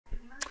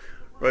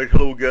Right,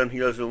 hello again.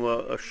 Here's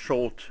a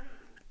short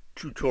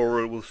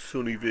tutorial with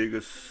Sony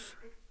Vegas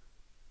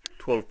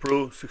 12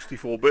 Pro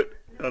 64-bit,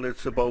 and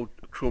it's about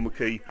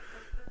chromakey.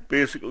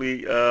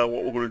 Basically,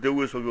 what we're going to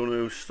do is we're going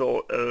to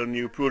start a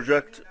new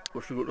project,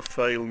 which we'll go to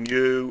File,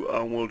 New,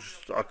 and we'll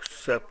just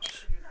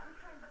accept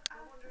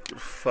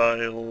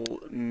File,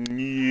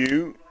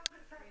 New,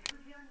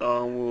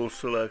 and we'll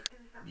select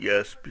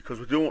Yes, because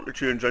we don't want to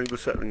change any of the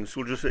settings, so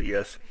we'll just hit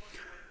Yes.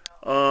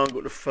 And go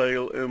to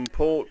File,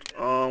 Import,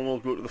 and we'll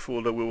go to the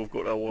folder where we've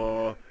got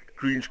our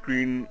green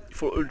screen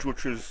footage,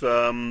 which is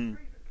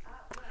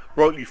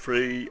royalty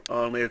free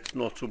and it's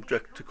not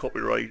subject to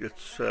copyright.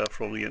 It's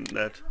from the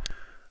internet.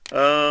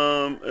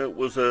 It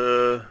was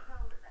a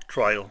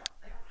trial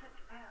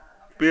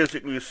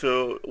basically,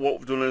 so what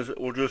we've done is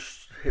we'll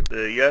just hit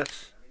the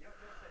yes,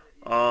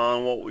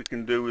 and what we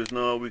can do is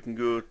now we can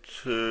go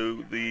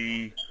to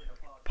the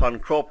pan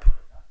crop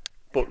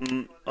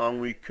button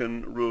and we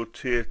can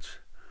rotate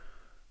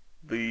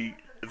the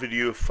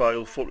video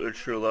file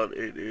footage so that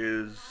it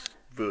is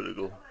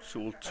vertical. So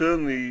we'll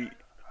turn the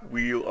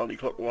wheel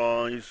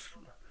anti-clockwise.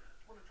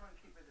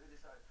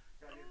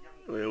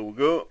 There we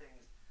go.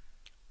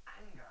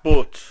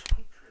 But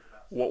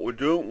what we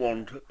don't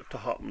want to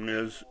happen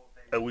is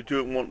we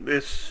don't want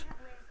this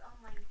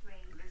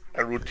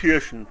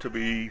rotation to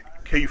be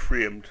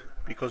keyframed,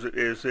 because it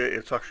is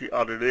it's actually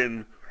added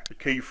in the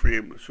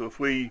keyframe. So if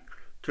we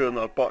turn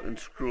that back and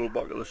scroll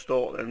back to the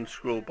start and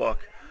scroll back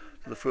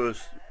to the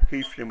first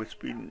keyframe, it's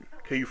been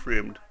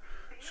keyframed,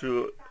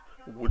 so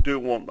we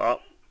don't want that.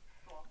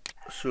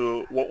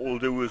 So what we'll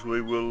do is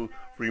we will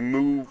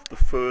remove the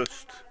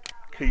first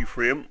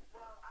keyframe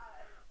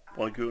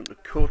by going to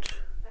cut.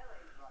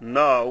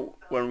 Now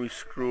when we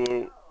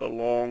scroll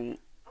along,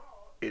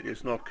 it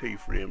is not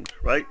keyframed,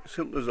 right?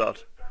 Simple as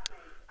that.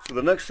 So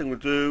the next thing we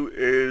do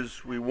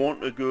is we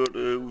want to go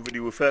to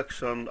video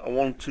effects, and I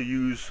want to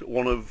use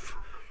one of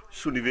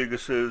Sony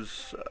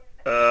Vegas's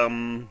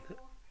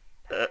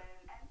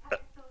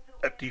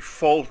a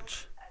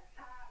default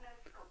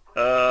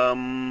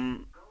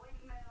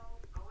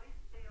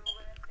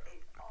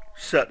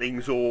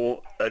settings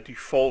or a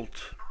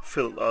default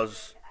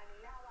filters,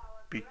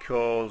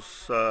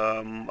 because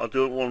I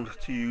don't want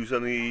to use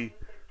any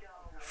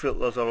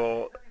filters that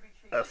are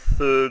a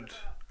third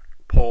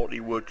party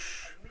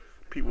which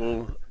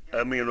people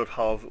may not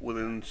have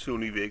within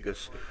Sony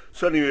Vegas.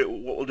 So anyway,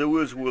 what we'll do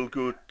is we'll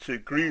go to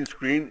green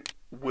screen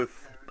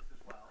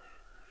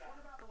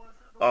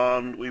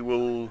and we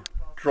will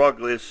drag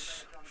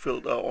this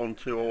filter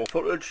onto our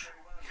footage,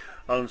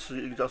 and so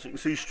as you can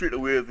see straight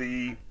away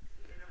the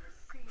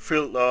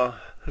filter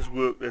has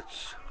worked.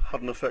 It's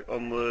had an effect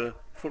on the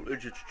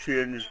footage. It's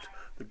changed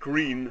the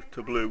green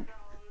to blue.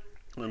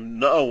 And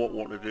now what we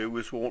want to do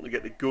is we want to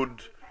get a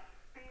good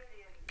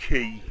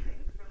key,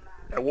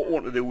 and what we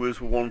want to do is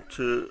we want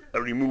to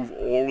remove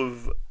all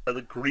of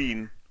the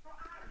green,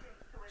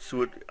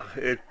 so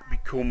it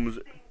becomes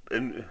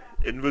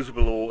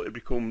invisible, or it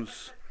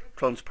becomes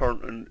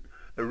transparent. And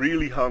a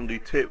really handy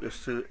tip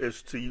is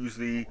to use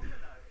the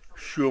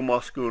show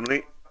mask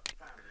only.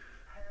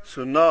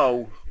 So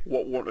now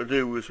what we want to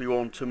do is we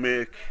want to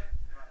make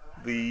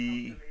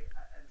the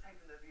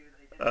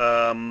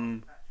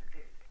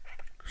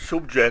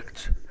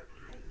subject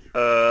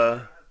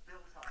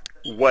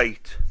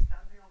white,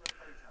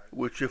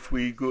 which if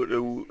we go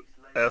to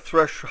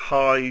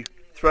high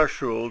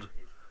threshold,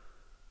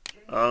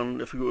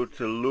 and if we go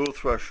to low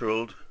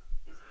threshold,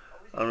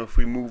 and if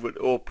we move it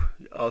up,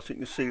 as you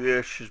can see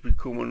there, she's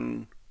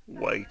becoming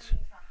white.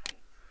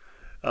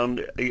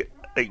 And you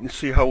can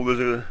see how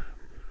there's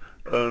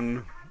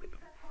an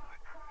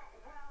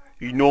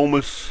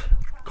enormous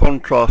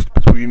contrast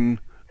between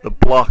the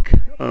black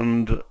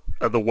and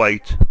the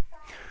white.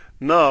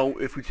 Now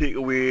if we take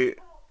away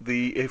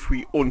if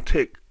we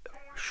untick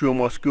show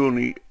mask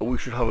only, we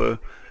should have a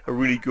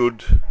really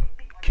good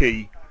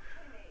key.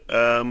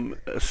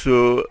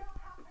 So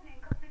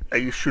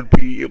you should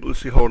be able to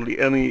see hardly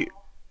any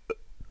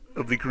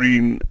of the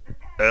green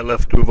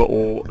left over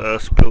or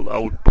spilled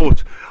out.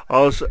 But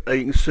as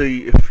you can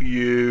see, if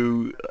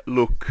you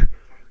look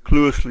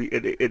closely,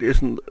 it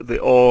isn't.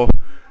 There are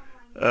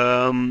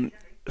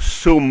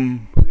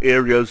some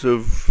areas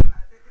of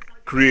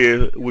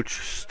grey which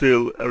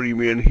still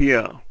remain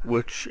here,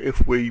 which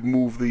if we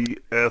move the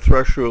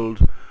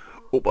threshold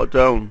up or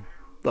down,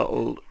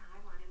 that'll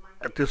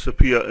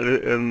disappear.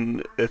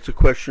 And it's a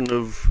question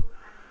of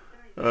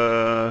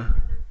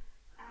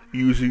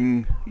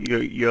using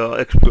your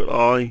expert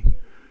eye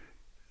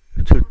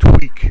to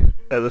tweak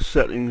the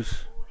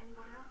settings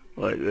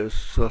like this.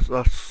 So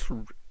that's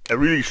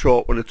really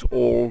sharp when it's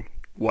all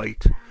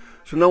white.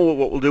 So now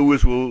what we'll do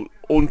is we'll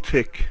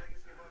untick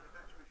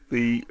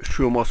the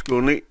show mask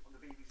only,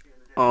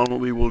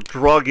 and we will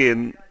drag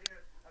in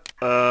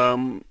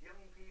some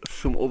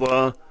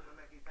other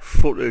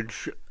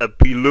footage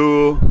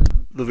below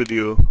the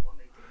video,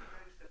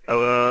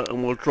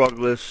 and we'll drag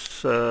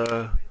this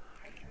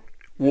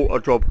water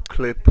drop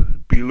clip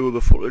below the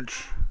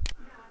footage,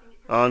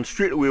 and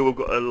straight away we've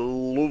got a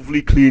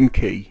lovely clean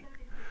key.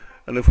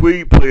 And if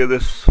we play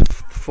this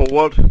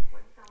forward.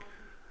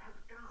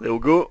 There we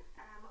go.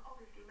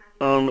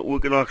 And we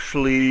can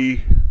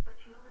actually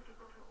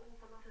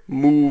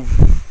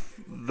move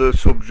the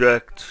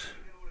subject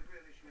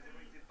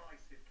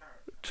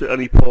to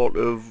any part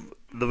of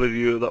the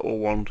video that we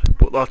want.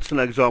 But that's an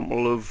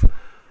example of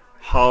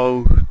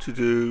how to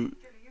do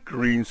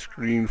green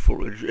screen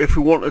footage. If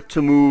we wanted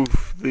to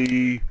move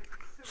the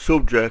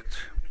subject,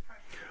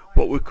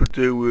 what we could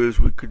do is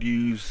we could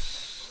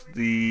use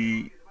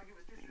the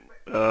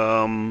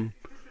pan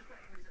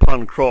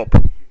crop,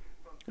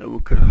 and we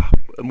could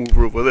move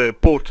her over there.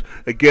 But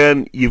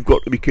again, you've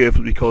got to be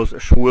careful because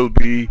she will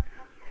be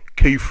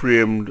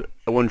keyframed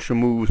when she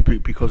moves,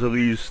 because of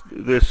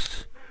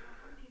this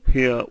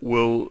here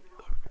will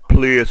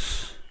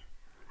place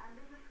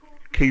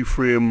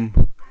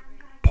keyframe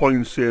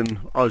points in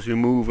as you're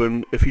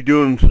moving. If you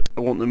don't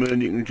want them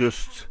in, you can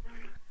just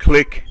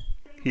click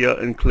here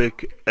and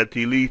click at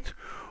delete,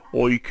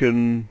 or you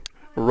can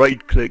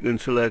right click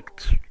and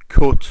select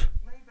cut.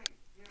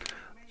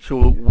 So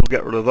we'll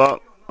get rid of that,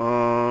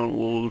 and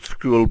we'll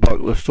scroll back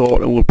to the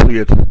start and we'll play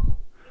it.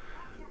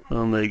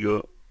 And there you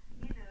go.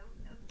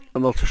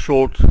 And that's a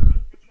short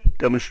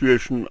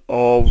demonstration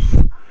of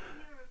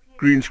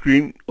green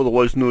screen,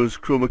 otherwise known as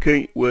chroma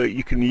key, where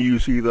you can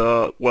use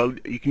either, well,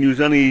 you can use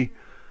any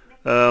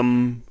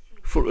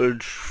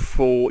footage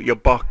for your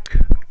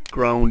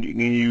background. You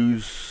can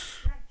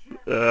use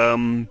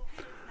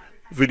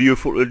video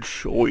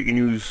footage, or you can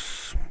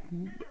use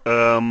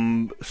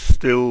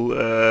still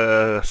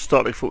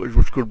static footage,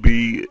 which could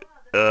be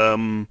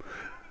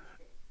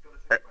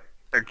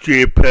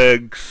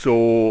JPEGs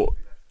or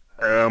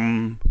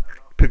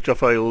picture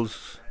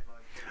files.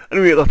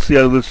 Anyway, that's the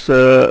end of this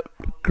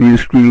green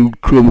screen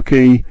chroma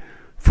key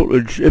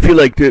footage. If you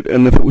liked it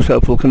and if it was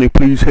helpful, can you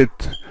please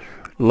hit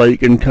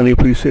like and can you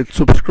please hit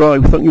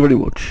subscribe? Thank you very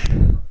much.